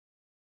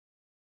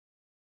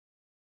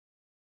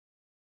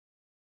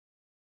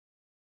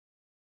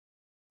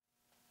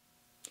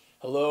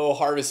Hello,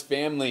 Harvest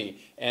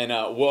family, and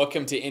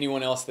welcome to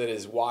anyone else that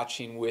is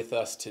watching with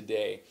us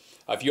today.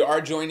 If you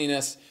are joining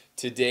us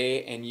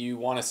today and you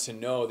want us to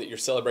know that you're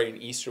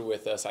celebrating Easter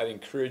with us, I'd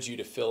encourage you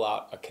to fill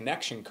out a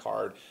connection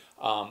card,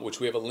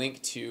 which we have a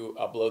link to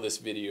below this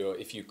video.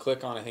 If you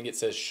click on, I think it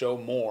says show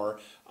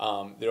more,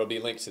 there'll be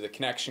a link to the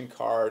connection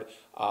card,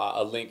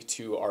 a link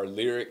to our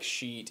lyric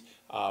sheet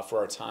for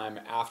our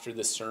time after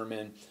the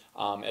sermon,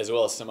 as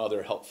well as some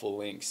other helpful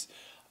links.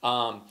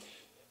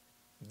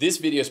 This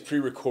video is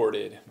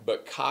pre-recorded,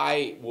 but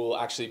Kai will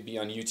actually be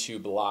on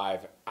YouTube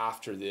live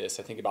after this,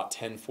 I think about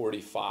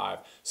 10:45,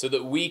 so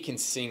that we can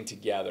sing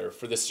together.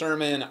 For the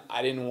sermon,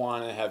 I didn't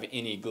want to have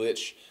any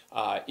glitch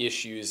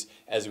issues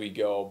as we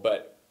go,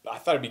 but I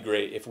thought it'd be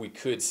great if we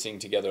could sing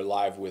together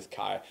live with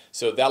Kai.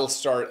 So that'll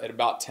start at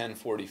about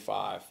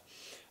 10:45.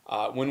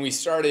 When we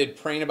started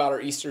praying about our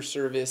Easter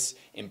service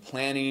and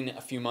planning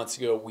a few months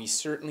ago, we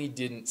certainly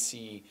didn't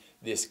see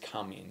this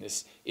coming.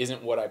 This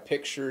isn't what I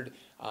pictured.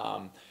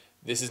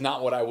 This is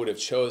not what I would have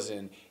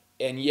chosen,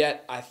 and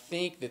yet I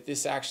think that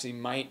this actually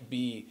might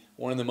be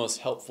one of the most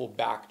helpful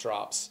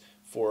backdrops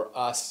for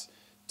us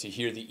to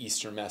hear the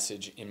Easter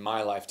message in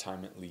my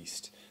lifetime at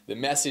least. The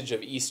message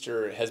of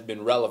Easter has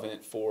been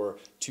relevant for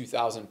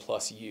 2,000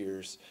 plus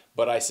years,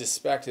 but I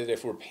suspect that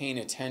if we're paying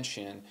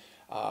attention,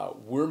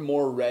 we're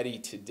more ready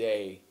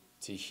today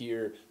to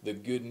hear the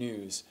good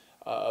news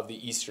of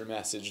the Easter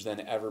message than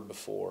ever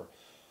before.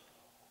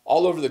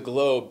 All over the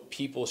globe,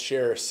 people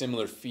share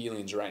similar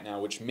feelings right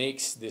now, which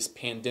makes this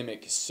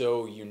pandemic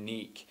so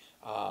unique.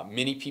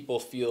 Many people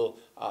feel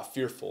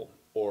fearful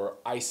or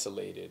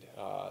isolated.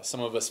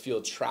 Some of us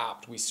feel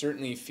trapped. We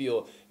certainly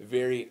feel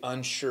very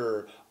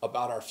unsure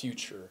about our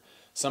future.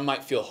 Some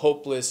might feel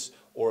hopeless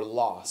or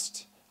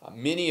lost.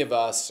 Many of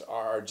us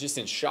are just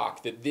in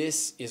shock that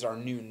this is our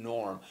new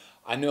norm.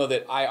 I know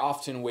that I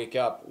often wake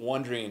up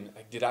wondering,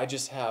 did I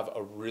just have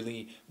a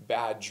really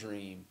bad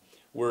dream?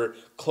 We're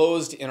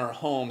closed in our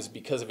homes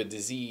because of a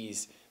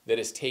disease that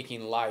is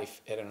taking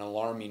life at an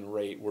alarming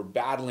rate. We're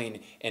battling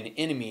an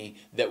enemy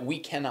that we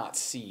cannot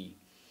see.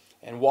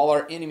 And while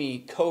our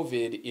enemy,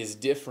 COVID, is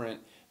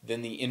different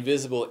than the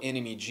invisible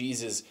enemy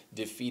Jesus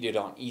defeated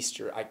on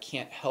Easter, I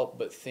can't help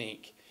but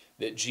think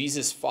that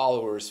Jesus'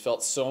 followers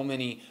felt so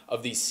many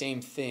of these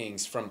same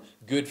things from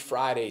Good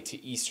Friday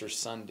to Easter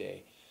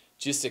Sunday.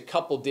 Just a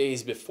couple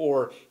days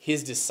before,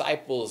 his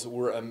disciples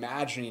were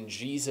imagining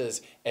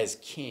Jesus as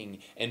king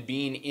and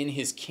being in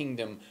his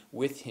kingdom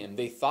with him.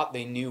 They thought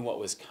they knew what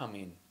was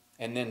coming.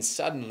 And then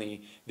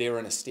suddenly, they were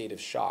in a state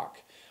of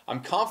shock.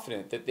 I'm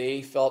confident that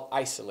they felt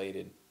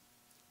isolated,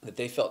 that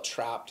they felt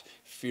trapped,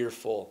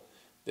 fearful,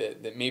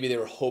 that maybe they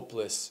were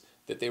hopeless,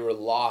 that they were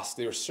lost.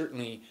 They were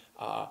certainly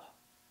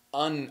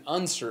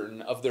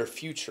uncertain of their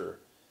future.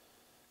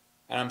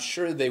 And I'm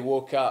sure they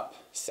woke up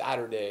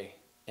Saturday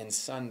and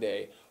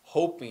Sunday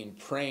hoping,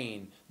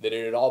 praying that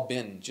it had all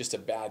been just a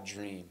bad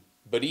dream.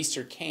 But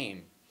Easter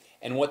came,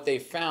 and what they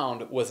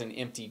found was an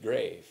empty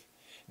grave.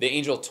 The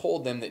angel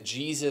told them that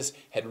Jesus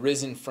had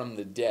risen from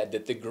the dead,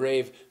 that the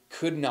grave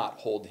could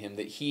not hold him,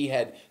 that he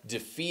had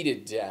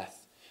defeated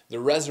death. The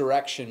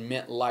resurrection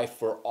meant life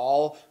for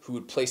all who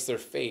would place their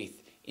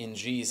faith in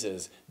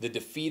Jesus, the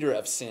defeater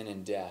of sin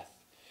and death.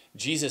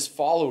 Jesus'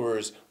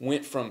 followers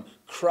went from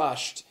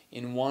crushed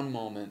in one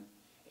moment,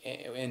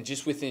 and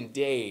just within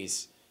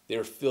days, they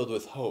were filled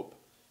with hope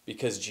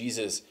because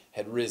Jesus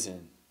had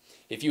risen.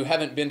 If you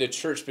haven't been to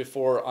church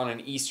before on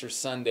an Easter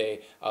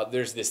Sunday,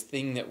 there's this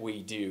thing that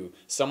we do.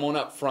 Someone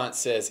up front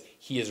says,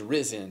 "He is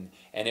risen,"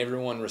 and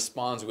everyone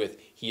responds with,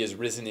 "He is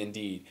risen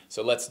indeed."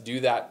 So let's do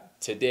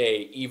that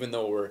today, even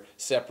though we're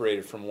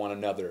separated from one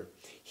another.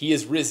 He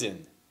is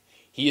risen.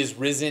 He is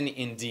risen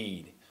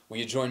indeed. Will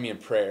you join me in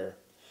prayer?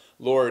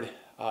 Lord,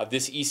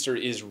 this Easter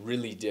is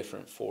really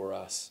different for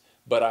us,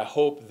 but I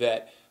hope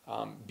that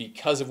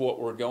because of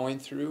what we're going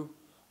through,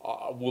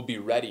 we'll be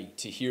ready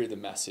to hear the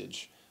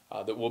message,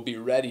 that we'll be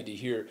ready to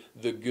hear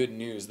the good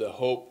news, the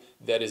hope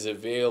that is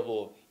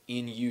available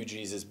in you,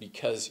 Jesus,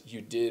 because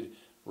you did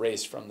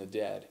raise from the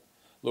dead.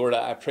 Lord,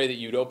 I pray that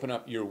you'd open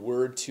up your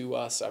word to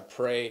us. I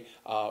pray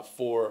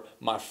for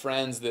my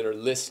friends that are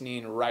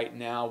listening right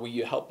now. Will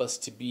you help us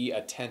to be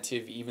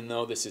attentive even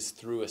though this is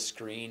through a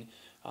screen?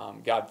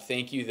 God,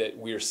 thank you that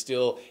we are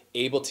still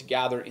able to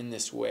gather in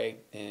this way,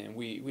 and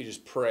we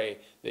just pray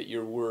that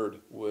your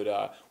word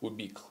would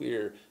be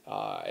clear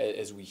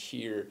as we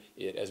hear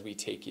it, as we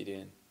take it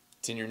in.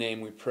 It's in your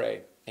name we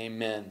pray.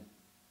 Amen.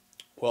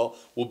 Well,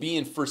 we'll be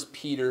in 1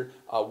 Peter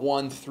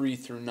 1, 3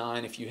 through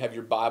 9. If you have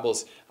your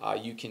Bibles,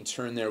 you can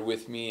turn there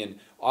with me.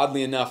 And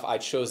oddly enough, I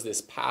chose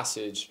this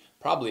passage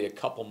probably a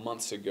couple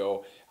months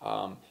ago,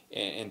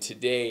 and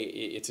today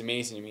it's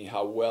amazing to me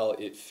how well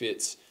it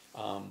fits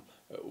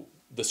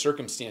the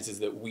circumstances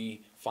that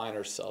we find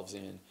ourselves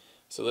in.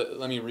 So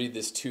let me read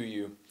this to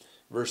you.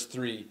 Verse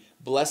 3,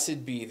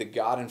 "Blessed be the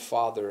God and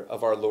Father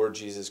of our Lord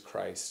Jesus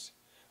Christ.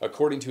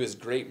 According to his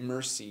great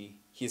mercy,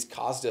 he has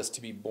caused us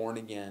to be born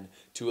again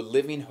to a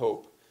living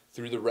hope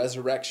through the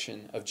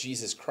resurrection of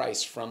Jesus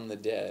Christ from the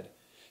dead,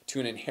 to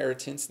an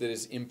inheritance that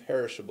is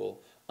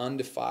imperishable,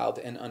 undefiled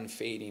and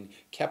unfading,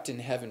 kept in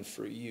heaven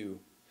for you,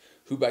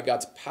 who by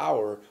God's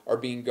power are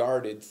being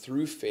guarded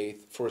through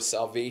faith for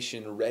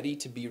salvation ready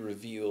to be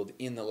revealed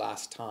in the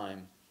last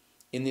time.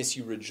 In this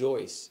you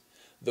rejoice,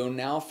 though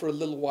now for a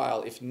little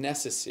while, if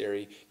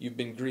necessary, you've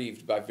been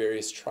grieved by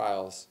various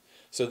trials,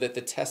 so that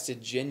the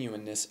tested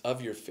genuineness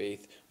of your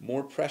faith,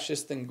 more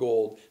precious than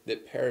gold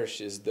that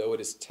perishes though it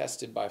is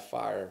tested by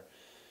fire,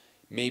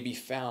 may be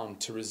found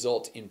to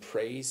result in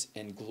praise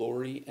and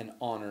glory and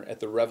honor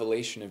at the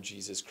revelation of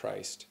Jesus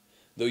Christ.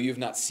 Though you have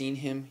not seen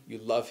him, you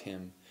love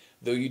him.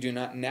 Though you do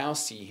not now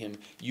see him,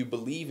 you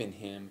believe in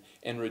him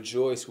and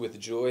rejoice with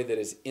joy that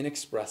is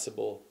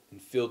inexpressible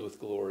and filled with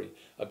glory,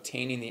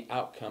 obtaining the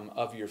outcome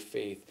of your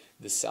faith,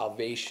 the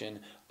salvation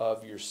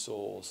of your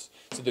souls.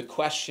 So the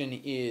question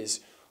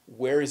is,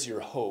 where is your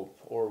hope,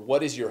 or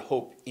what is your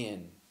hope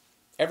in?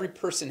 Every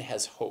person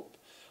has hope.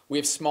 We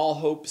have small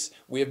hopes,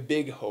 we have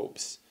big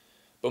hopes,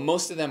 but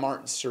most of them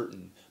aren't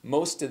certain.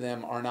 Most of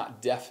them are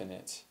not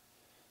definite.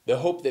 The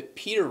hope that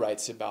Peter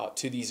writes about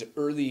to these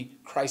early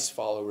Christ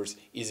followers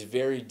is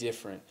very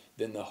different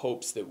than the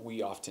hopes that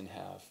we often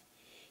have.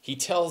 He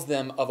tells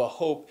them of a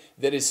hope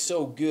that is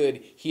so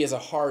good, he has a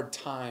hard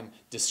time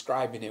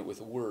describing it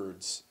with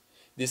words.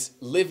 This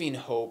living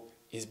hope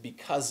is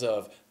because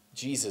of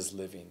Jesus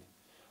living.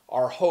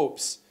 Our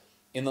hopes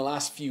in the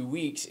last few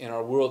weeks in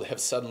our world have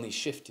suddenly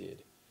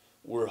shifted.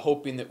 We're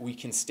hoping that we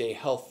can stay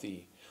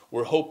healthy.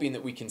 We're hoping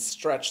that we can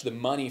stretch the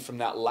money from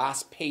that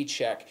last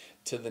paycheck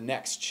to the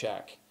next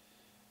check.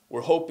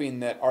 We're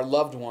hoping that our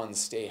loved ones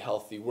stay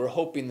healthy. We're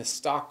hoping the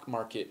stock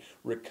market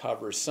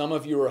recovers. Some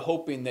of you are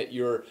hoping that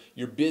your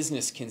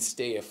business can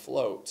stay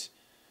afloat.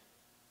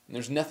 And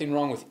there's nothing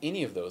wrong with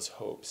any of those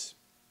hopes.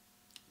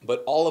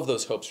 But all of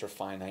those hopes are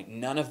finite.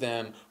 None of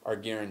them are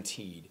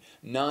guaranteed.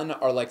 None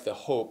are like the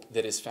hope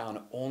that is found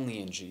only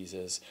in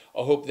Jesus.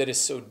 A hope that is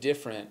so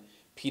different,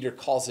 Peter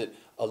calls it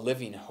a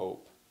living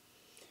hope.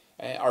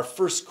 Our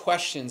first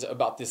questions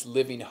about this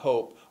living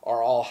hope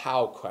are all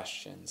how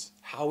questions.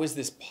 How is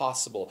this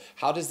possible?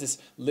 How does this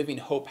living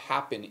hope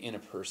happen in a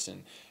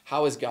person?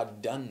 How has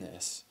God done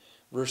this?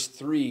 Verse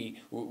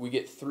 3, we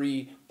get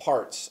three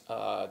parts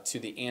to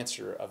the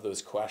answer of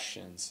those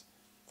questions.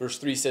 Verse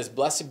 3 says,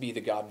 "Blessed be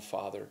the God and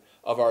Father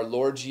of our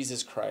Lord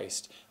Jesus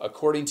Christ.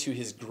 According to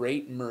his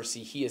great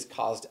mercy, he has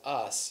caused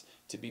us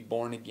to be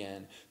born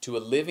again to a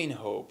living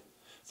hope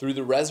through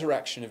the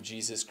resurrection of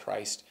Jesus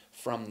Christ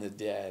from the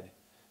dead."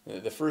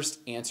 The first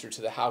answer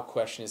to the how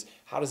question is,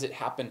 how does it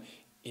happen?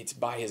 It's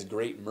by his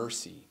great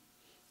mercy.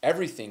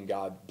 Everything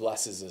God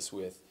blesses us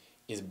with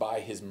is by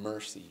his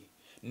mercy.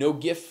 No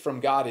gift from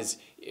God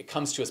it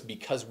comes to us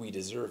because we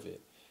deserve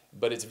it.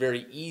 But it's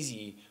very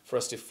easy for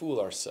us to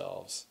fool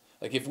ourselves.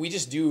 Like if we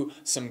just do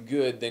some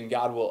good, then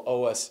God will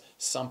owe us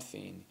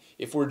something.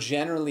 If we're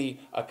generally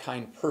a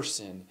kind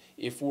person,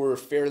 if we're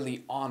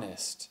fairly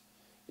honest,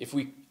 if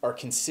we are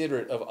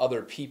considerate of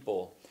other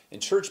people,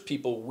 and church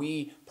people,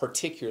 we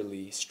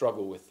particularly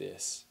struggle with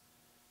this,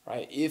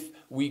 right? If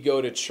we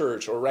go to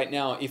church, or right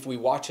now, if we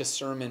watch a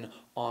sermon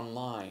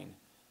online,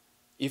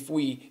 if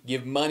we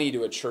give money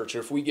to a church, or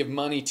if we give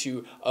money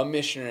to a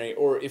missionary,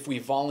 or if we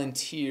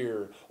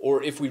volunteer,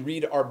 or if we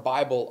read our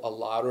Bible a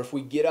lot, or if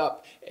we get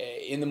up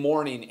in the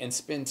morning and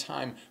spend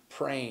time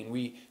praying,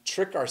 we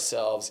trick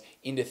ourselves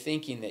into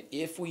thinking that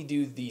if we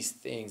do these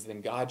things,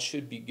 then God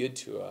should be good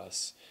to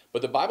us.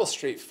 But the Bible's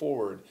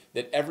straightforward,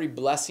 that every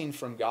blessing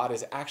from God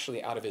is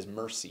actually out of his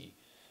mercy.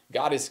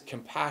 God is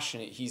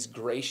compassionate, he's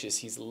gracious,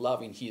 he's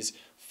loving, he is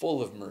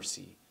full of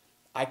mercy.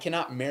 I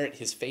cannot merit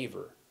his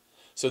favor.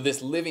 So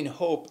this living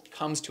hope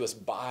comes to us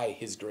by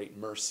his great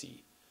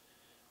mercy.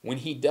 When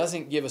he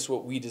doesn't give us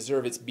what we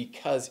deserve, it's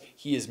because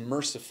he is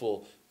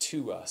merciful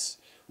to us.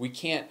 We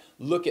can't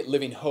look at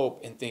living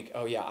hope and think,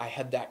 oh yeah, I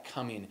had that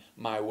coming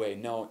my way.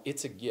 No,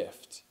 it's a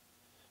gift.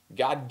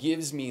 God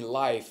gives me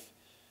life.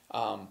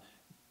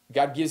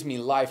 God gives me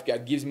life.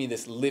 God gives me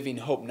this living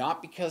hope,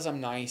 not because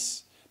I'm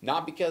nice,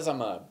 not because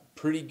I'm a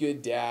pretty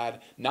good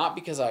dad, not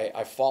because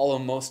I follow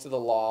most of the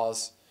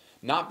laws,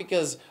 not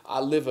because I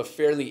live a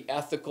fairly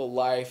ethical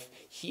life.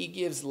 He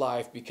gives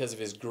life because of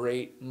his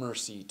great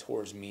mercy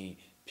towards me,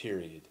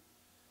 period.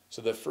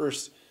 So the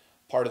first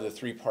part of the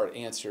three-part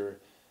answer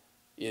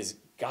is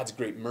God's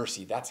great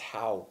mercy. That's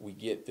how we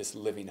get this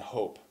living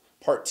hope.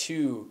 Part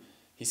 2,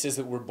 he says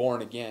that we're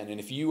born again. And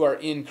if you are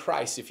in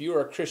Christ, if you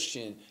are a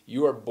Christian,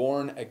 you are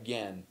born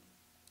again.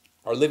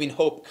 Our living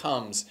hope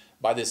comes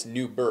by this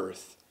new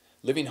birth.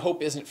 Living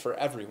hope isn't for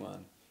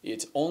everyone.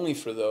 It's only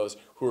for those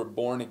who are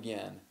born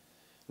again.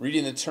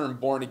 Reading the term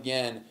born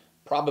again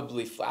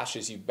probably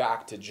flashes you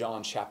back to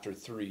John chapter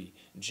 3.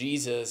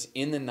 Jesus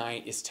in the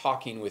night is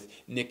talking with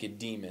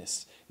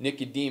Nicodemus.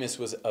 Nicodemus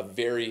was a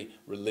very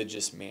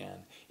religious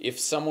man. If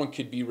someone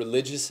could be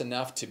religious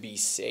enough to be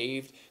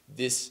saved,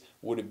 this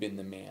would have been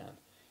the man.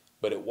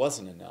 But it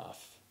wasn't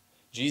enough.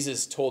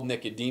 Jesus told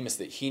Nicodemus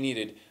that he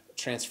needed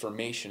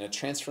transformation, a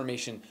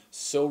transformation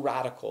so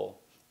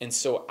radical and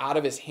so out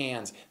of his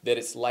hands that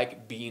it's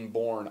like being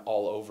born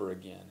all over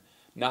again.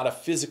 Not a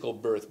physical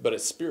birth, but a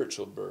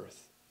spiritual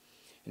birth.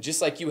 And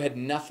just like you had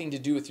nothing to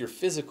do with your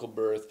physical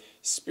birth,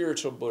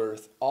 spiritual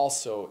birth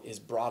also is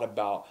brought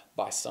about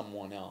by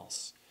someone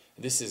else.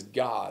 This is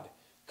God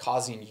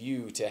causing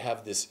you to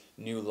have this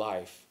new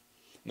life.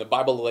 And the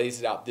Bible lays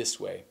it out this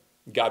way.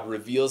 God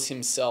reveals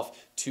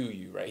himself to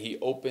you, right? He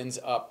opens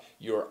up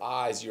your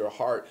eyes, your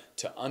heart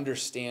to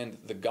understand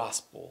the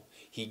gospel.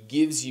 He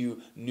gives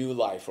you new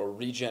life or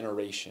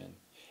regeneration.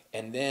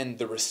 And then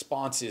the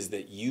response is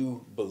that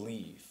you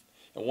believe.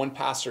 And one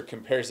pastor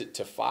compares it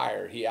to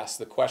fire. He asks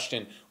the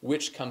question,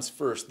 which comes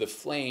first, the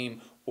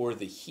flame or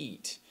the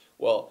heat?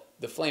 Well,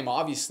 the flame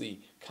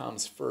obviously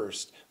comes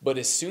first, but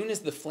as soon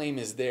as the flame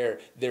is there,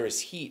 there is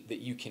heat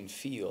that you can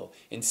feel.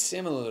 And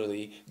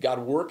similarly, God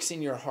works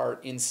in your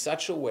heart in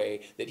such a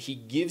way that he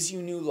gives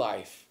you new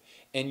life,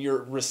 and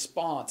your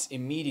response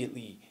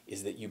immediately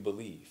is that you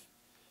believe.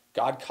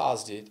 God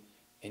caused it,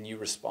 and you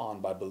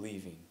respond by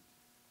believing.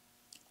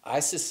 I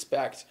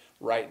suspect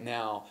right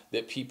now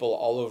that people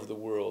all over the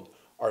world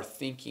are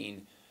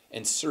thinking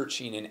and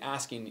searching and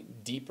asking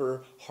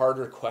deeper,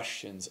 harder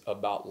questions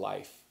about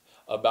life,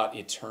 about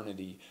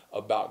eternity,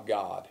 about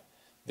God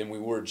than we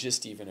were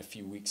just even a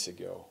few weeks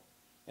ago.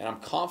 And I'm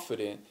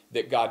confident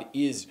that God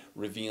is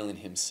revealing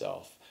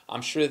himself.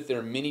 I'm sure that there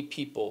are many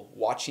people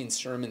watching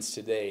sermons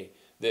today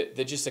that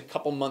just a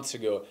couple months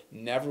ago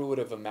never would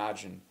have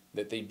imagined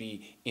that they'd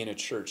be in a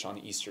church on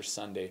Easter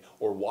Sunday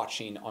or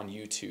watching on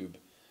YouTube.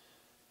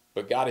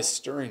 But God is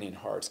stirring in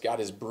hearts. God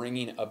is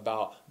bringing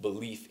about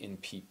belief in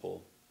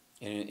people.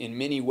 And in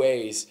many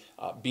ways,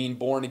 being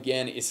born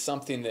again is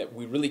something that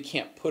we really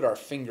can't put our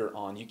finger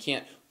on. You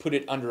can't put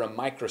it under a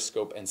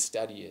microscope and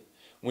study it.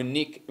 When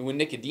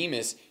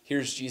Nicodemus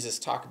hears Jesus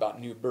talk about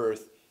new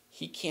birth,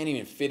 he can't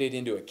even fit it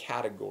into a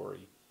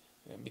category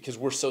because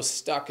we're so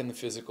stuck in the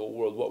physical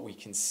world, what we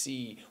can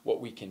see,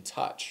 what we can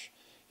touch.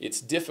 It's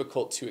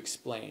difficult to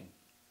explain.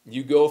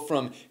 You go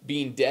from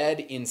being dead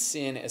in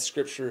sin, as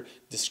Scripture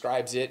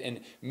describes it,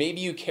 and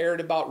maybe you cared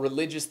about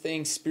religious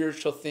things,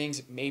 spiritual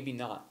things, maybe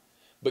not.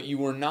 But you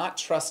were not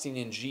trusting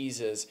in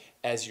Jesus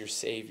as your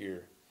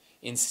Savior.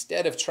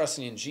 Instead of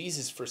trusting in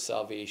Jesus for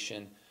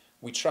salvation,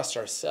 we trust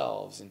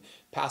ourselves. And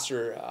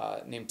pastor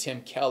named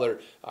Tim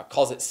Keller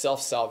calls it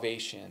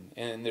self-salvation.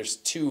 And there's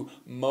two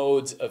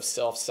modes of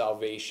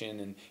self-salvation,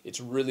 and it's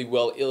really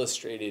well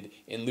illustrated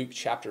in Luke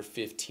chapter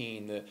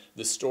 15,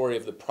 the story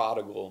of the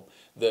prodigal.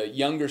 The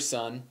younger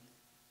son,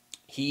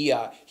 he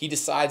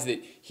decides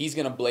that he's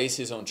going to blaze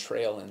his own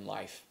trail in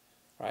life.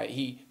 Right?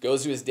 He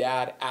goes to his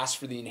dad, asks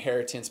for the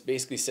inheritance,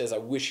 basically says, I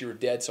wish you were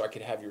dead so I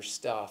could have your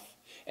stuff.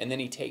 And then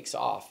he takes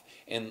off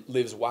and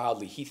lives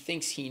wildly. He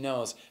thinks he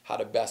knows how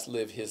to best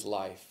live his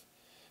life.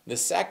 The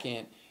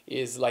second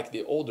is like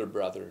the older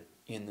brother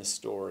in the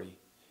story.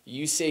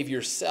 You save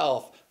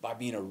yourself by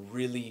being a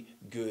really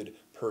good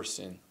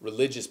person.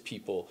 Religious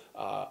people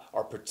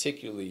are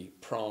particularly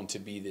prone to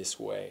be this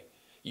way.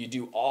 You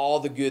do all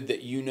the good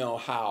that you know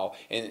how.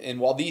 And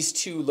while these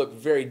two look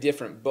very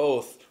different,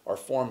 both are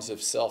forms of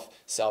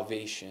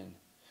self-salvation.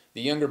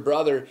 The younger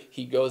brother,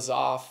 he goes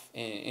off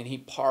and he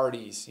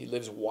parties. He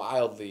lives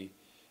wildly.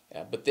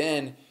 But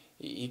then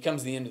he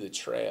comes to the end of the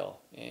trail.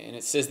 And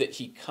it says that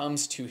he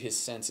comes to his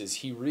senses.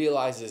 He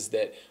realizes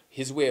that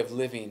his way of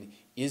living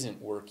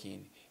isn't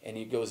working. And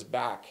he goes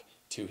back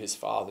to his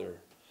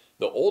father.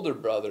 The older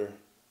brother,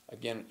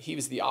 again, he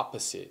was the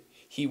opposite.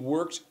 He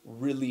worked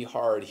really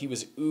hard. He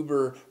was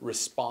uber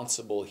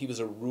responsible. He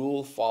was a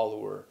rule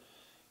follower.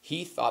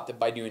 He thought that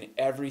by doing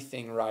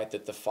everything right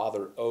that the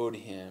father owed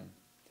him.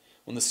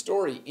 When the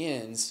story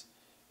ends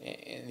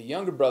and the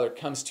younger brother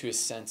comes to his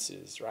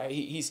senses, right?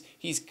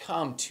 He's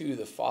come to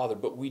the father,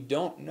 but we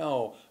don't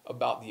know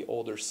about the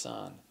older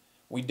son.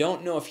 We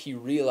don't know if he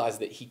realized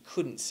that he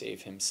couldn't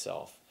save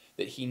himself,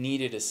 that he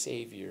needed a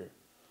savior.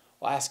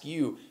 I'll ask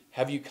you,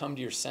 have you come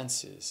to your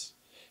senses?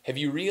 Have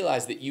you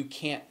realized that you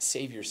can't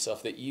save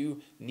yourself, that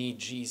you need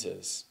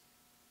Jesus?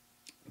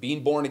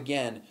 Being born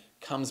again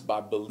comes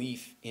by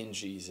belief in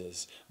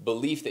Jesus.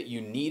 Belief that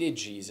you needed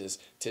Jesus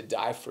to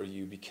die for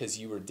you because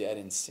you were dead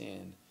in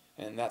sin.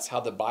 And that's how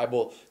the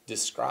Bible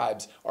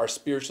describes our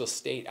spiritual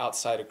state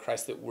outside of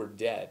Christ, that we're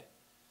dead.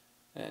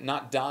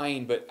 Not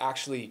dying, but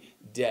actually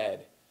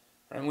dead.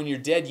 And when you're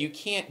dead, you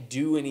can't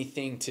do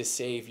anything to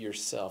save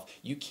yourself.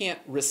 You can't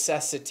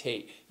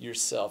resuscitate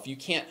yourself. You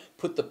can't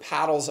put the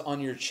paddles on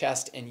your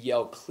chest and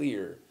yell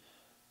clear.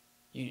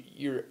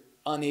 You're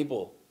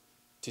unable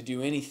to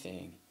do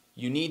anything.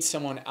 You need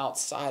someone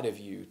outside of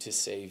you to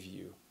save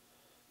you.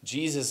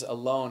 Jesus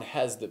alone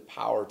has the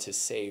power to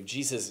save.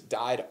 Jesus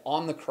died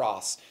on the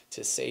cross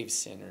to save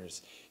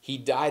sinners. He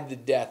died the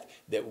death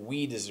that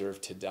we deserve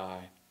to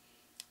die.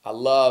 I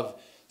love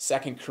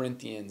 2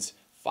 Corinthians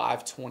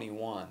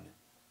 5:21.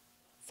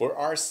 For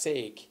our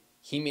sake,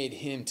 he made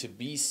him to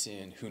be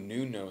sin who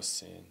knew no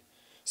sin,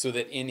 so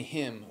that in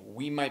him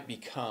we might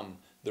become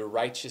the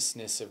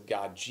righteousness of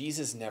God.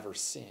 Jesus never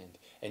sinned,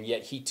 and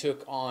yet he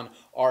took on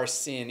our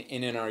sin,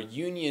 and in our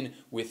union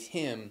with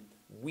him,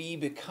 we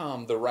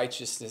become the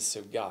righteousness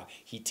of God.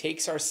 He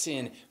takes our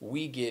sin,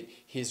 we get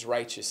his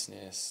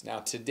righteousness. Now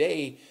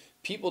today,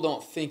 People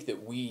don't think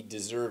that we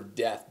deserve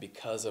death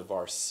because of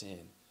our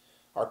sin.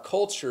 Our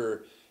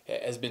culture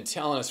has been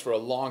telling us for a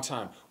long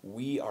time,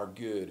 we are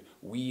good,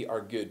 we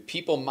are good.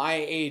 People my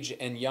age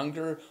and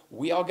younger,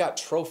 we all got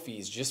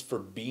trophies just for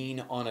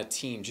being on a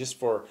team, just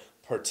for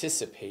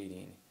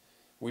participating.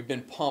 We've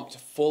been pumped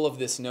full of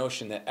this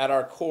notion that at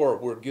our core,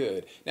 we're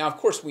good. Now, of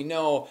course, we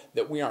know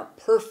that we aren't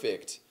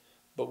perfect,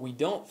 but we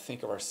don't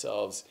think of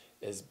ourselves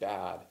as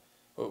bad.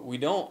 We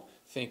don't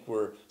think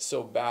we're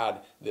so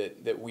bad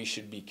that we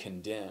should be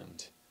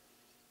condemned.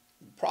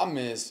 The problem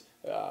is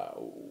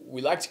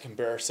we like to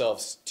compare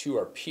ourselves to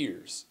our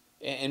peers.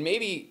 And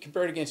maybe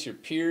compared against your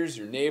peers,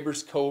 your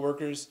neighbors,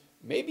 coworkers,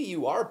 maybe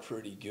you are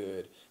pretty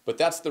good, but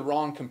that's the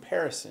wrong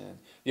comparison.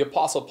 The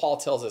Apostle Paul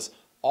tells us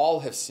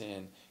all have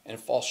sinned and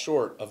fall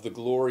short of the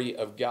glory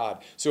of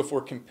God. So if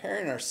we're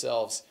comparing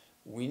ourselves,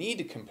 we need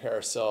to compare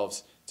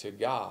ourselves to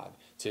God,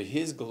 to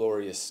His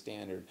glorious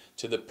standard,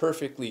 to the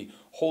perfectly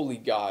holy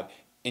God.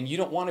 And you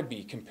don't want to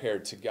be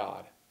compared to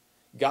God.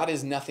 God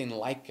is nothing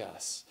like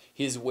us.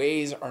 His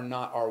ways are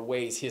not our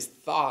ways. His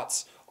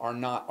thoughts are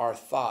not our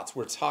thoughts.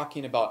 We're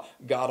talking about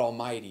God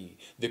Almighty,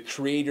 the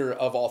creator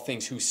of all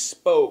things, who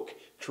spoke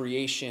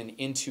creation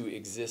into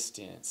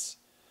existence.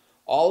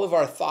 All of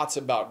our thoughts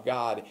about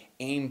God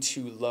aim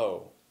too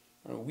low.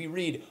 We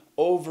read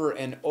over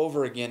and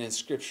over again in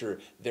Scripture,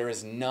 there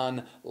is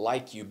none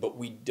like you, but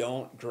we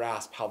don't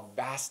grasp how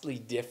vastly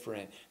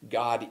different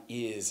God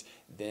is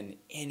than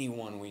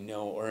anyone we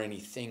know or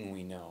anything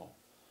we know.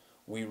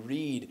 We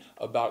read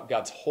about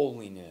God's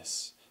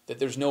holiness, that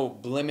there's no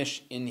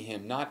blemish in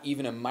Him, not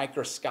even a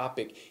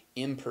microscopic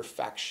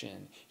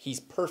imperfection. He's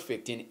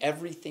perfect in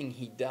everything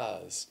He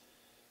does.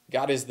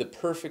 God is the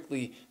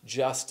perfectly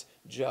just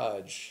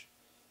judge.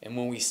 And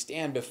when we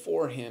stand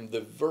before Him,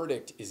 the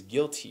verdict is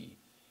guilty,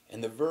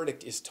 and the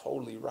verdict is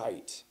totally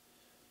right.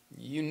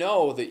 You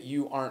know that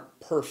you aren't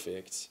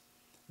perfect,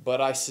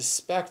 but I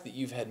suspect that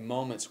you've had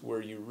moments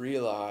where you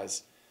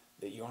realize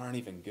that you aren't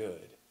even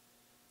good.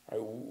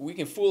 Right? We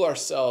can fool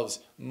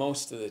ourselves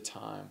most of the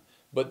time,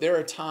 but there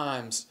are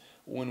times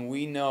when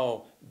we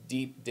know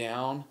deep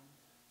down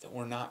that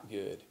we're not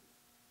good,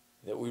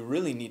 that we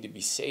really need to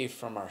be saved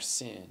from our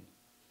sin.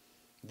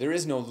 There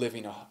is no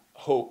living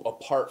hope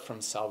apart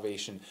from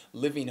salvation.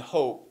 Living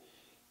hope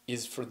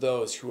is for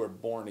those who are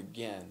born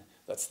again.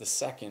 That's the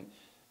second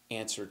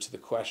answer to the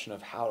question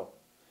of how.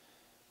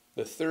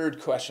 The third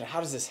question,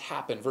 how does this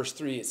happen? Verse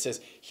 3, it says,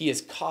 He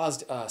has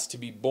caused us to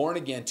be born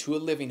again to a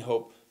living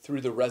hope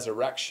through the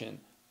resurrection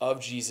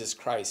of Jesus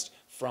Christ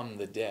from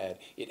the dead.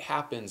 It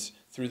happens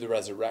through the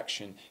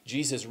resurrection.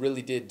 Jesus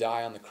really did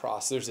die on the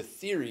cross. There's a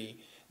theory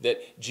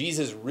that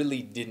Jesus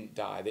really didn't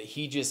die, that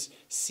He just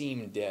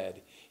seemed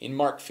dead. In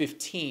Mark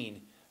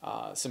 15,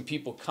 some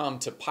people come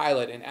to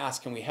Pilate and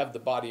ask, can we have the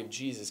body of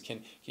Jesus?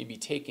 Can he be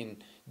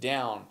taken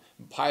down?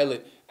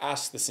 Pilate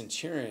asks the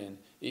centurion,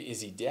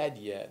 is he dead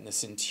yet? And the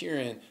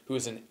centurion, who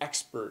is an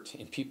expert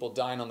in people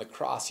dying on the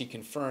cross, he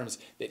confirms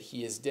that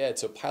he is dead.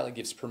 So Pilate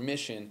gives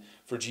permission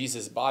for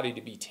Jesus' body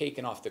to be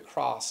taken off the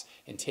cross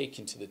and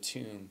taken to the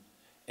tomb.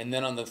 And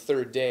then on the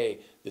third day,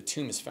 the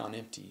tomb is found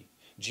empty.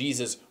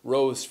 Jesus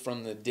rose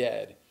from the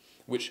dead,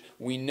 which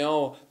we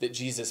know that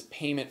Jesus'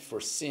 payment for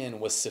sin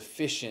was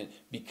sufficient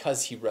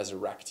because He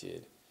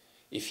resurrected.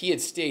 If He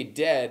had stayed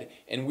dead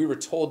and we were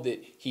told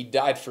that He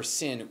died for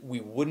sin, we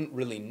wouldn't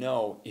really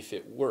know if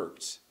it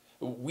worked.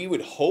 We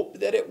would hope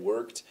that it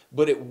worked,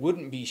 but it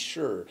wouldn't be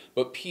sure.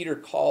 But Peter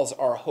calls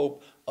our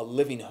hope a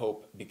living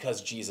hope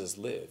because Jesus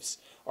lives.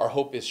 Our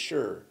hope is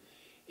sure.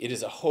 It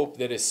is a hope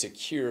that is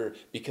secure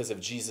because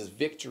of Jesus'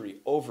 victory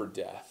over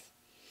death.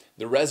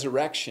 The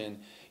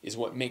resurrection is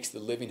what makes the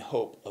living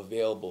hope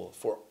available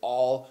for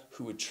all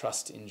who would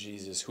trust in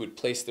Jesus, who would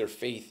place their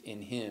faith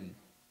in Him.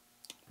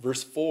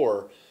 Verse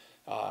 4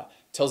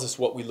 tells us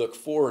what we look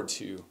forward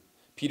to.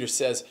 Peter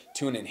says,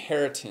 to an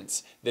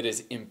inheritance that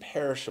is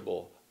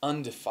imperishable,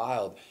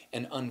 undefiled,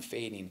 and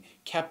unfading,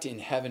 kept in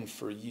heaven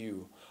for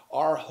you.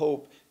 Our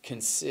hope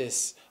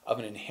consists of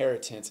an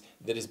inheritance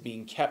that is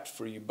being kept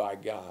for you by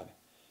God.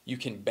 You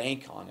can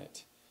bank on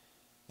it.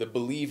 The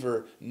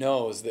believer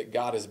knows that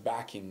God is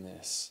backing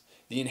this.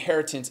 The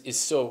inheritance is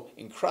so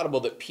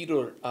incredible that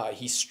Peter,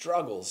 he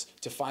struggles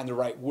to find the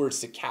right words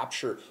to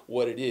capture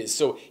what it is.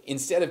 So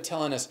instead of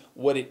telling us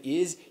what it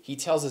is, he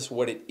tells us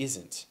what it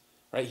isn't.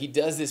 Right? He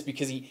does this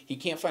because he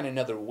can't find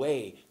another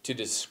way to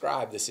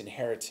describe this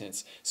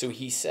inheritance. So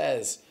he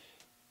says,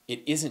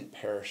 it isn't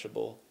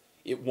perishable.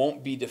 It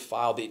won't be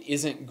defiled. It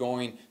isn't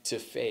going to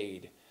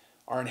fade.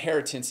 Our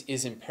inheritance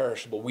is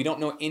imperishable. We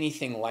don't know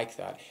anything like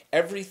that.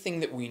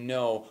 Everything that we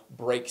know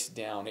breaks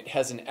down. It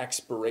has an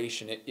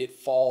expiration. It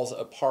falls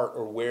apart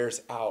or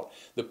wears out.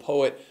 The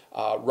poet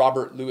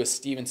Robert Louis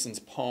Stevenson's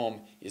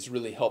poem is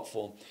really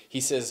helpful.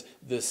 He says,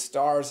 the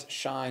stars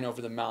shine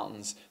over the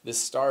mountains. The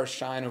stars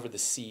shine over the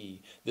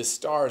sea. The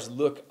stars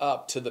look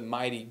up to the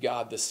mighty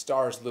God. The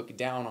stars look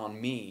down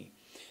on me.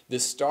 The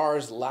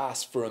stars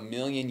last for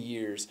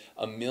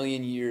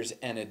 1,000,000 years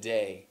and a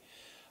day.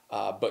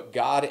 But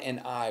God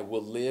and I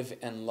will live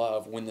and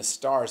love when the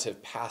stars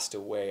have passed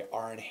away.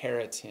 Our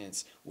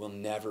inheritance will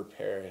never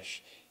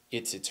perish.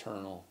 It's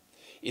eternal.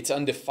 It's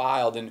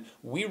undefiled, and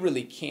we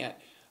really can't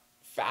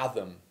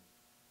fathom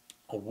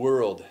a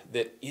world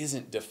that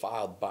isn't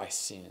defiled by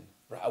sin.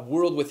 Right? A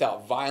world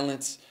without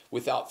violence,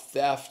 without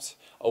theft,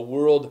 a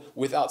world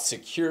without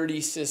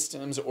security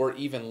systems or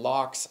even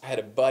locks. I had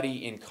a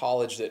buddy in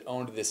college that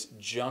owned this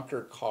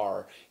junker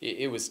car.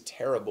 It was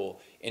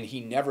terrible, and he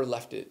never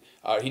left it.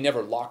 He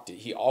never locked it.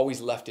 He always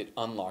left it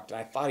unlocked, and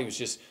I thought he was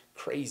just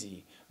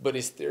crazy. But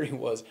his theory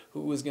was,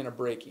 who was going to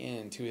break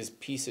into his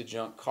piece of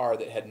junk car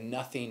that had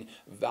nothing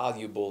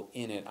valuable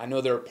in it? I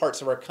know there are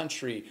parts of our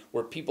country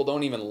where people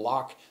don't even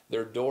lock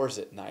their doors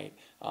at night.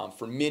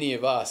 For many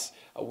of us,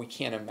 we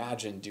can't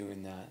imagine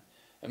doing that.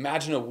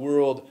 Imagine a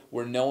world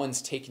where no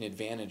one's taken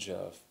advantage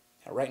of.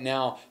 Right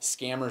now,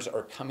 scammers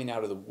are coming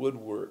out of the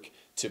woodwork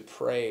to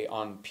prey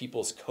on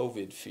people's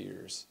COVID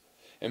fears.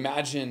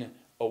 Imagine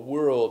a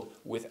world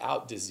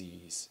without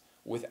disease,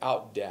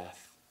 without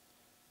death.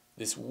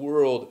 This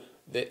world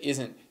that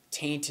isn't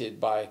tainted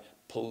by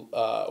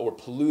or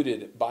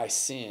polluted by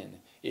sin.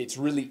 It's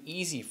really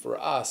easy for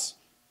us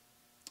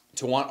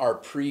to want our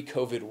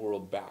pre-COVID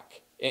world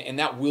back. And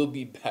that will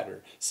be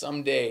better.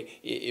 Someday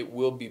it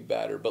will be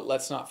better. But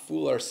let's not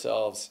fool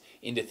ourselves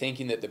into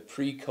thinking that the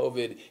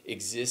pre-COVID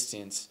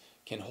existence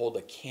can hold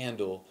a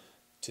candle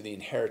to the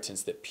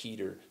inheritance that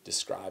Peter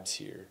describes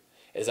here.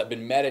 As I've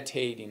been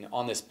meditating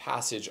on this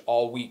passage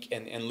all week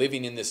and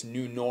living in this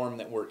new norm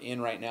that we're in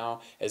right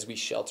now as we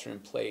shelter in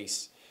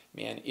place,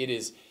 man, it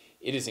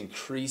has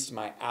increased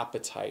my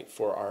appetite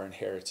for our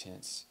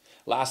inheritance.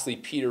 Lastly,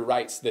 Peter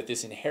writes that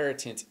this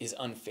inheritance is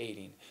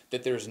unfading,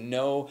 that there's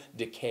no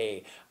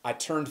decay. I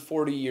turned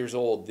 40 years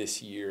old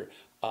this year.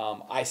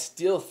 I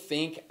still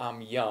think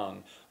I'm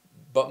young,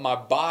 but my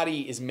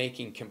body is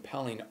making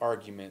compelling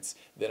arguments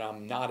that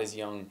I'm not as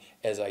young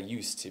as I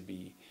used to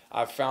be.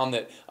 I've found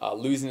that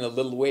losing a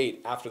little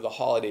weight after the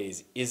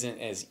holidays isn't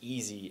as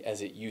easy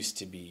as it used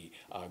to be.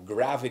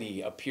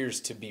 Gravity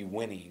appears to be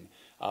winning.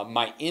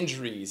 My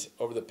injuries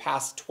over the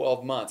past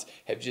 12 months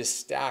have just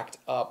stacked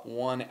up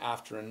one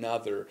after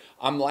another.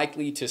 I'm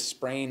likely to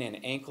sprain an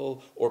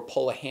ankle or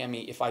pull a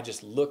hammy if I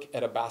just look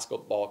at a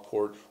basketball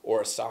court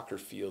or a soccer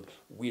field.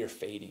 We are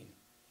fading.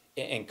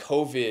 And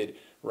COVID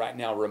right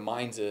now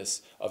reminds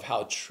us of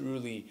how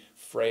truly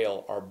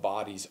frail our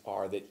bodies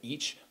are, that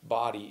each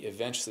body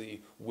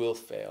eventually will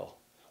fail.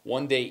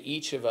 One day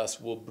each of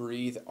us will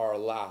breathe our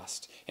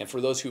last. And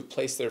for those who've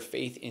placed their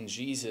faith in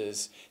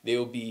Jesus, they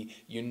will be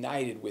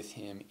united with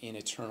him in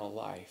eternal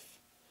life.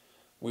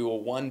 We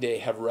will one day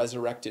have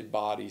resurrected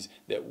bodies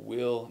that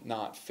will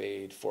not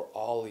fade for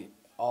all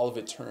of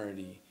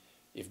eternity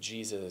if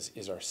Jesus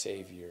is our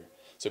Savior.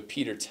 So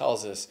Peter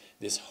tells us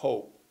this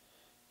hope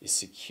is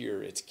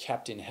secure. It's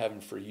kept in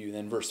heaven for you.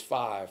 Then verse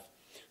 5,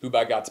 who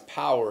by God's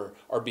power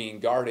are being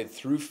guarded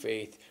through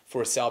faith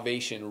for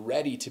salvation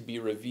ready to be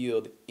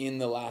revealed in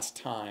the last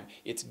time.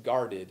 It's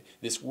guarded.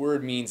 This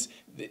word means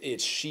that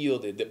it's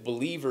shielded, that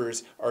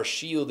believers are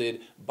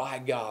shielded by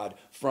God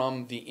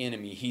from the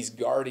enemy. He's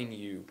guarding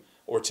you.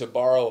 Or to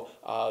borrow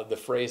the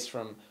phrase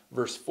from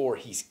verse 4,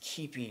 he's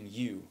keeping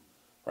you.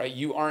 Right?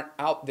 You aren't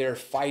out there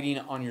fighting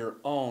on your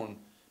own.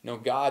 No,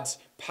 God's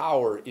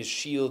power is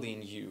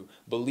shielding you.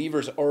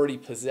 Believers already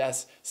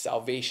possess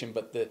salvation,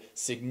 but the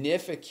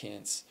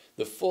significance,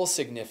 the full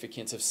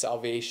significance of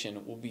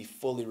salvation will be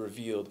fully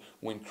revealed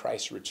when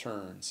Christ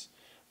returns.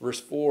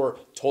 Verse 4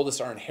 told us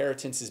our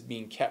inheritance is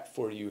being kept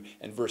for you,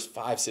 and verse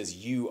 5 says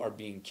you are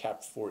being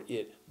kept for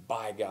it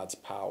by God's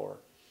power.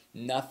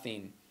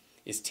 Nothing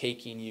is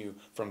taking you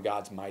from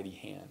God's mighty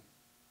hand.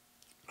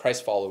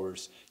 Christ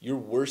followers, your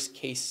worst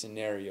case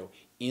scenario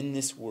in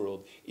this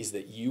world is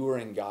that you are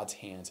in God's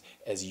hands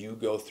as you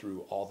go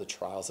through all the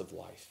trials of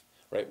life,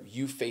 right?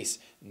 You face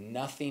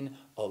nothing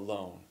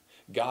alone.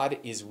 God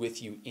is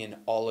with you in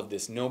all of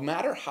this. No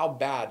matter how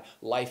bad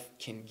life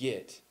can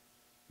get,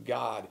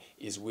 God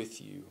is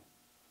with you.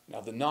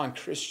 Now, the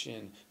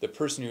non-Christian, the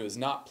person who has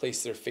not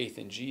placed their faith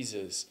in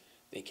Jesus,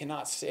 they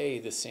cannot say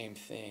the same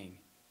thing.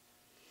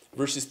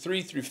 Verses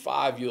 3 through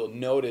 5, you'll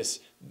notice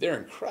they're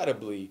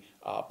incredibly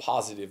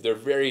positive. They're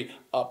very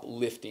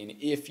uplifting.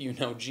 If you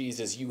know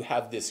Jesus, you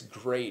have this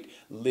great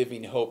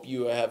living hope.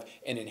 You have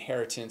an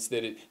inheritance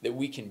that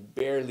we can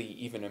barely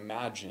even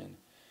imagine.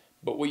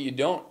 But what you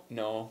don't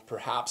know,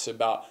 perhaps,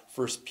 about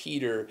 1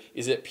 Peter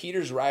is that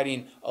Peter's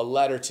writing a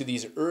letter to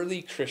these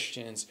early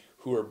Christians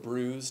who are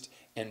bruised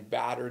and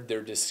battered.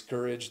 They're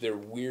discouraged. They're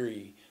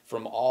weary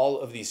from all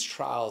of these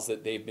trials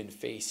that they've been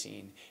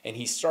facing. And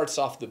he starts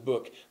off the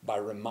book by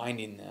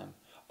reminding them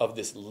of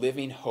this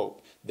living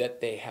hope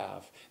that they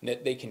have, and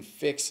that they can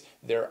fix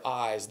their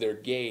eyes, their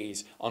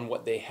gaze on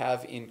what they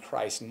have in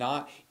Christ,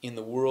 not in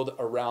the world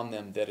around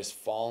them that is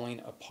falling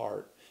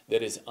apart,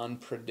 that is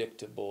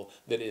unpredictable,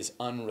 that is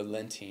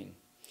unrelenting.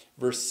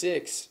 Verse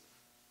 6,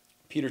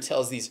 Peter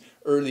tells these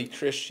early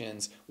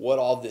Christians what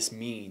all this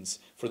means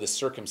for the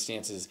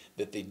circumstances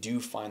that they do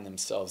find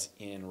themselves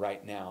in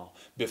right now.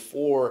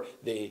 Before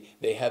they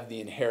have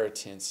the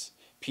inheritance,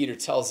 Peter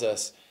tells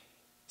us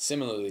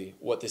similarly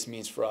what this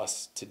means for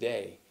us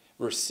today.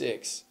 Verse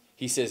 6,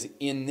 he says,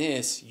 "In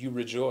this you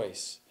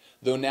rejoice,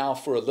 though now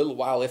for a little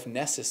while, if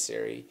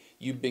necessary,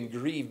 you've been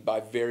grieved by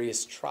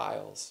various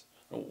trials."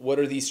 What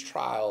are these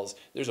trials?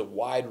 There's a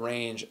wide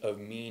range of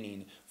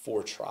meaning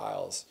for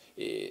trials.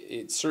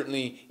 It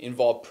certainly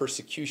involved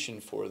persecution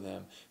for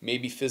them,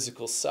 maybe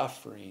physical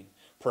suffering,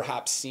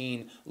 perhaps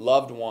seeing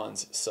loved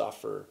ones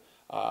suffer.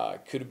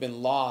 Could have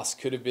been loss,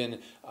 could have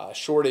been a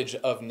shortage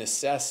of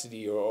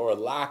necessity or a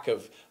lack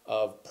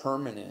of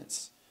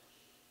permanence.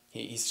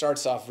 He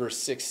starts off verse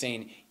 6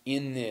 saying,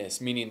 "In this,"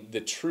 meaning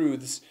the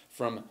truths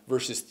from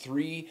verses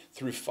 3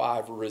 through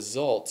 5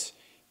 result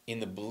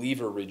in the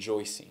believer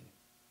rejoicing.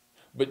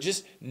 But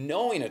just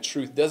knowing a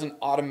truth doesn't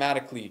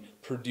automatically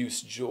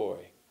produce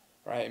joy,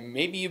 right?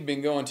 Maybe you've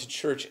been going to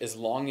church as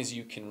long as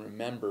you can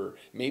remember.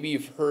 Maybe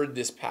you've heard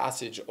this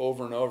passage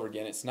over and over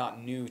again. It's not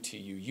new to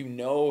you. You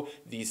know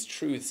these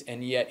truths,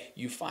 and yet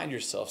you find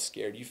yourself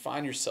scared. You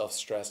find yourself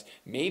stressed.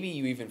 Maybe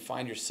you even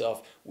find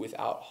yourself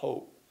without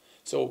hope.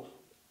 So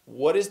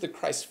what is the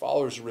Christ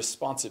follower's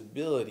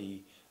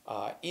responsibility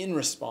in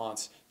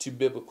response to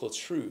biblical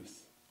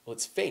truth? Well,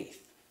 it's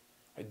faith.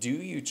 Do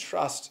you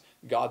trust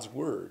God's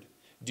word?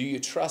 Do you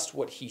trust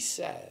what he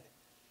said?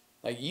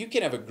 Like, you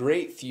can have a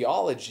great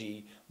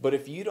theology, but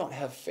if you don't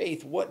have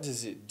faith, what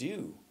does it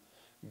do?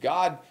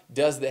 God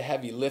does the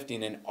heavy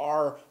lifting, and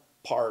our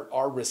part,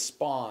 our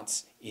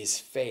response is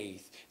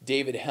faith.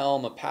 David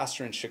Helm, a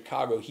pastor in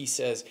Chicago, he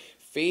says,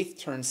 "Faith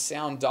turns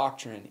sound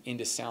doctrine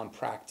into sound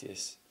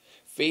practice.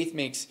 Faith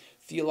makes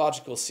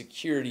theological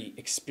security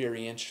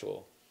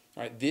experiential."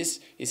 All right, this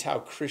is how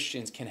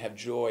Christians can have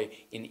joy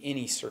in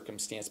any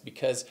circumstance,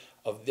 because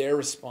of their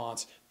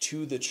response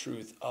to the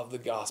truth of the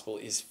gospel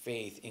is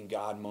faith in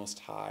God Most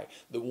High,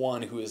 the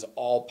one who is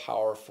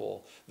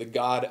all-powerful, the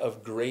God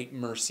of great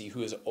mercy,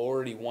 who has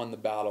already won the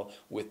battle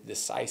with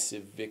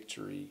decisive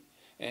victory.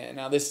 And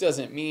now this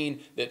doesn't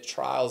mean that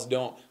trials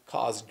don't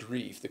cause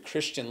grief. The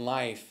Christian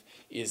life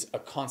is a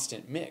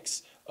constant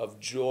mix of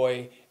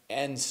joy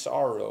and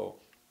sorrow.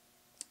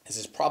 This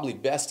is probably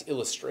best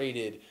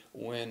illustrated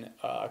when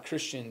a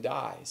Christian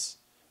dies.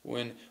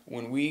 When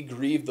we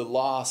grieve the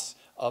loss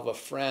of a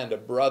friend, a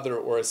brother,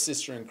 or a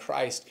sister in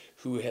Christ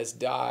who has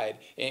died.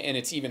 And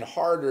it's even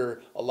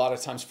harder a lot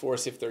of times for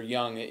us if they're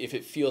young, if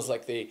it feels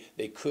like they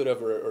could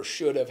have or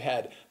should have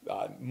had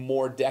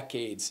more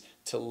decades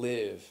to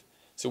live.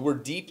 So we're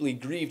deeply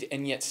grieved,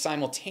 and yet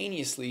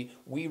simultaneously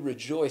we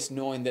rejoice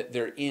knowing that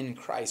they're in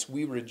Christ.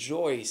 We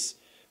rejoice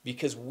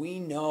because we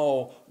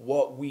know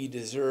what we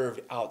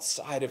deserved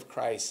outside of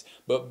Christ,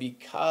 but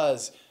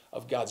because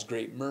of God's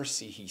great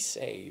mercy, he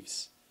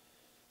saves.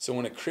 So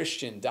when a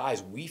Christian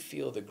dies, we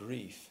feel the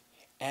grief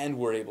and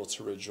we're able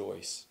to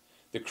rejoice.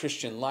 The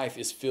Christian life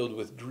is filled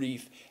with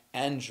grief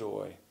and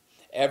joy.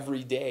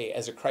 Every day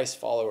as a Christ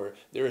follower,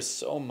 there is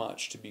so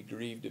much to be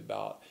grieved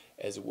about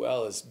as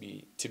well as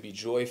to be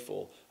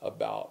joyful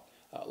about.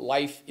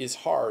 Life is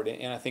hard,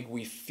 and I think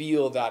we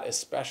feel that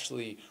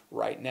especially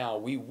right now.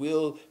 We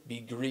will be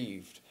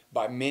grieved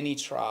by many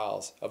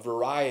trials, a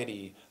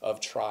variety of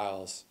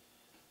trials.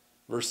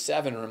 Verse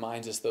 7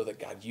 reminds us, though, that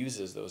God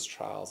uses those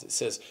trials. It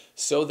says,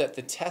 "So that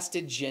the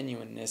tested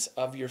genuineness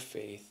of your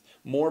faith,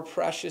 more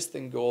precious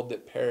than gold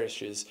that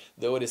perishes,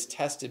 though it is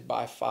tested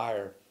by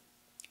fire,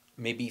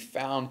 may be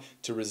found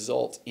to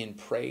result in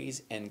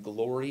praise and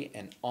glory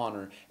and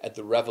honor at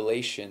the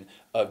revelation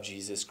of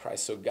Jesus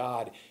Christ." So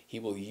God, he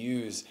will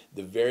use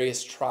the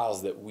various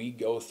trials that we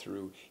go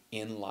through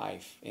in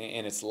life.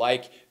 And it's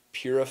like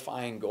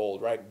purifying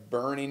gold, right?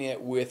 Burning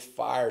it with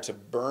fire to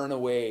burn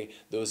away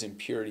those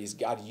impurities.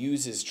 God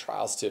uses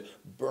trials to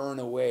burn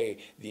away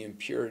the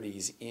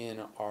impurities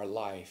in our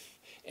life.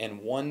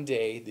 And one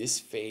day, this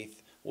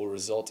faith will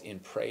result in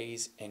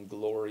praise and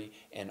glory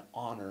and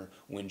honor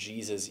when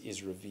Jesus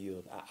is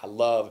revealed. I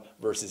love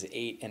verses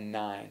 8 and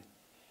 9.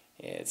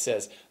 It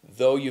says,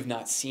 "Though you've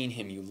not seen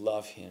him, you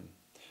love him.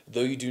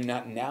 Though you do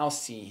not now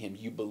see him,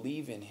 you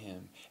believe in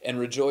him and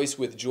rejoice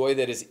with joy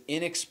that is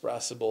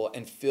inexpressible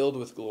and filled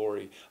with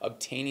glory,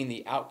 obtaining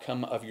the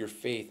outcome of your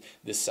faith,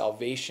 the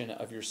salvation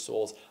of your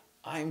souls."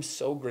 I'm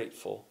so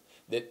grateful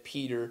that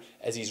Peter,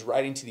 as he's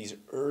writing to these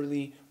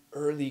early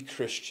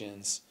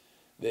Christians,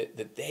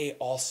 that they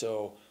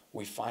also,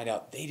 we find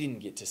out they didn't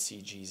get to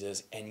see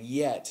Jesus, and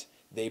yet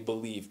they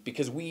believe.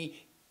 Because we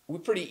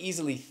pretty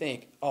easily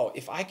think, oh,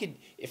 if I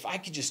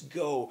could just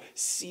go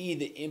see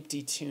the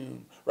empty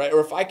tomb, right?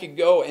 Or if I could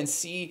go and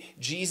see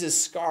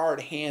Jesus' scarred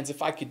hands,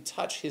 if I could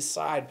touch his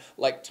side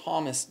like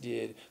Thomas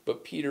did.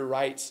 But Peter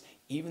writes,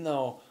 even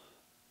though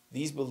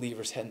these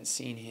believers hadn't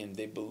seen him,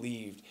 they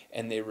believed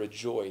and they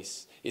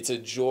rejoice. It's a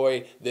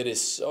joy that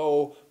is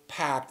so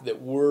packed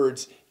that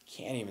words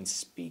can't even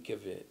speak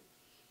of it.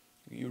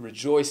 You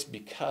rejoice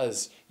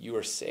because you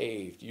are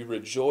saved. You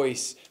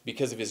rejoice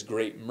because of his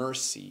great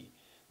mercy.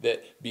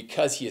 That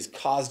because he has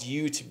caused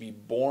you to be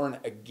born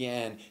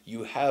again,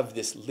 you have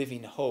this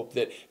living hope.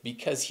 That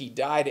because he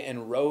died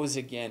and rose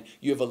again,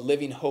 you have a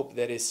living hope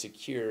that is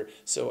secure.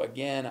 So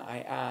again,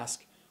 I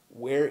ask,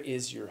 where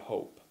is your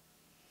hope?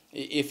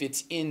 If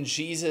it's in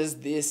Jesus,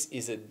 this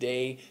is a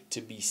day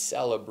to be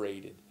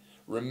celebrated,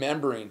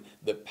 remembering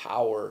the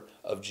power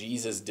of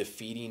Jesus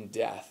defeating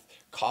death,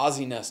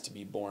 causing us to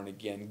be born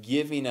again,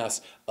 giving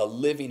us a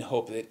living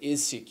hope that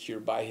is secure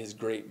by his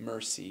great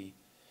mercy.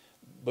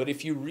 But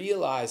if you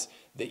realize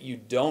that you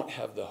don't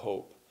have the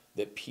hope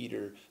that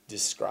Peter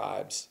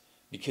describes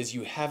because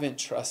you haven't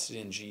trusted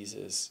in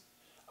Jesus,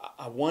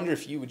 I wonder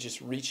if you would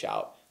just reach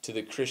out to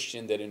the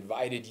Christian that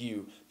invited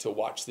you to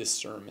watch this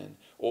sermon,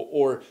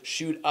 or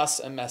shoot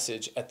us a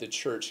message at the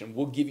church and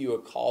we'll give you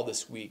a call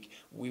this week.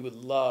 We would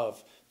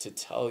love to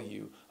tell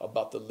you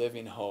about the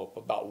living hope,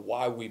 about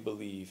why we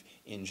believe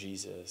in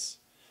Jesus.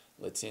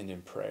 Let's end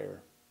in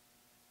prayer.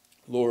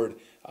 Lord,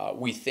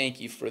 we thank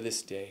you for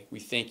this day.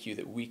 We thank you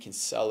that we can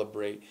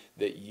celebrate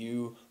that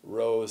you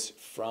rose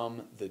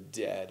from the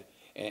dead,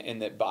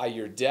 and that by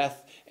your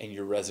death and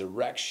your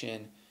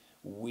resurrection,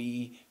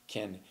 we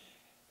can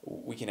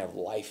have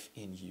life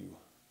in you.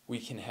 We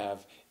can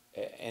have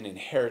an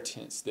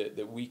inheritance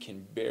that we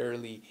can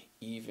barely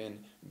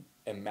even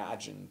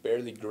imagine,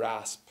 barely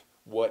grasp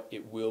what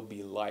it will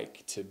be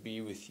like to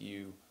be with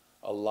you,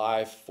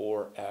 alive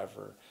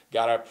forever.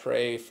 God, I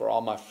pray for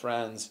all my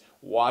friends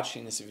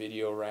watching this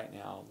video right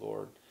now,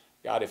 Lord.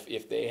 God,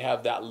 if they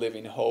have that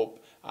living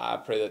hope, I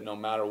pray that no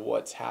matter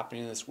what's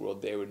happening in this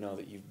world, they would know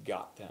that you've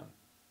got them,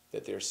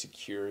 that they're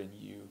secure in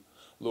you.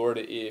 Lord,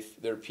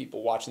 if there are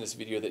people watching this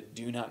video that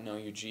do not know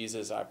you,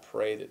 Jesus, I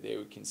pray that they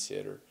would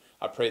consider.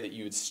 I pray that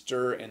you would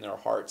stir in their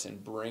hearts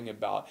and bring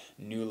about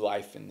new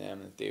life in them,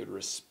 and that they would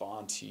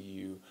respond to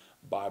you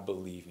by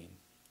believing.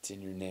 It's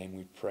in your name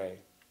we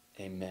pray.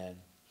 Amen.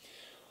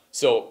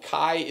 So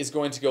Kai is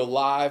going to go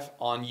live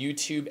on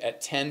YouTube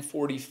at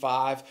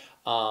 10:45.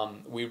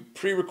 We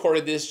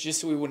pre-recorded this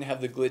just so we wouldn't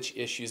have the glitch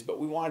issues, but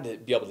we wanted to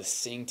be able to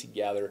sing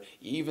together.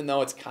 Even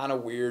though it's kind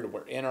of weird,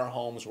 we're in our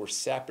homes, we're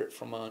separate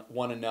from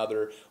one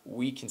another,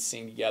 we can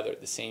sing together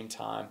at the same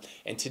time.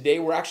 And today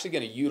we're actually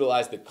going to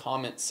utilize the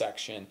comment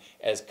section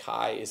as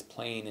Kai is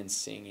playing and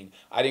singing.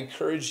 I'd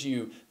encourage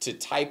you to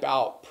type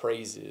out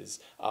praises.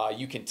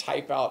 You can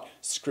type out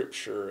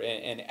scripture,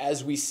 and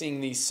as we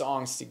sing these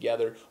songs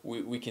together,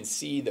 we can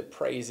see the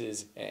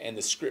praises and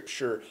the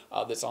scripture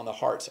that's on the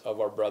hearts of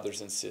our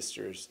brothers and sisters.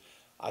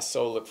 I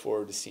so look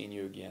forward to seeing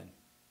you again.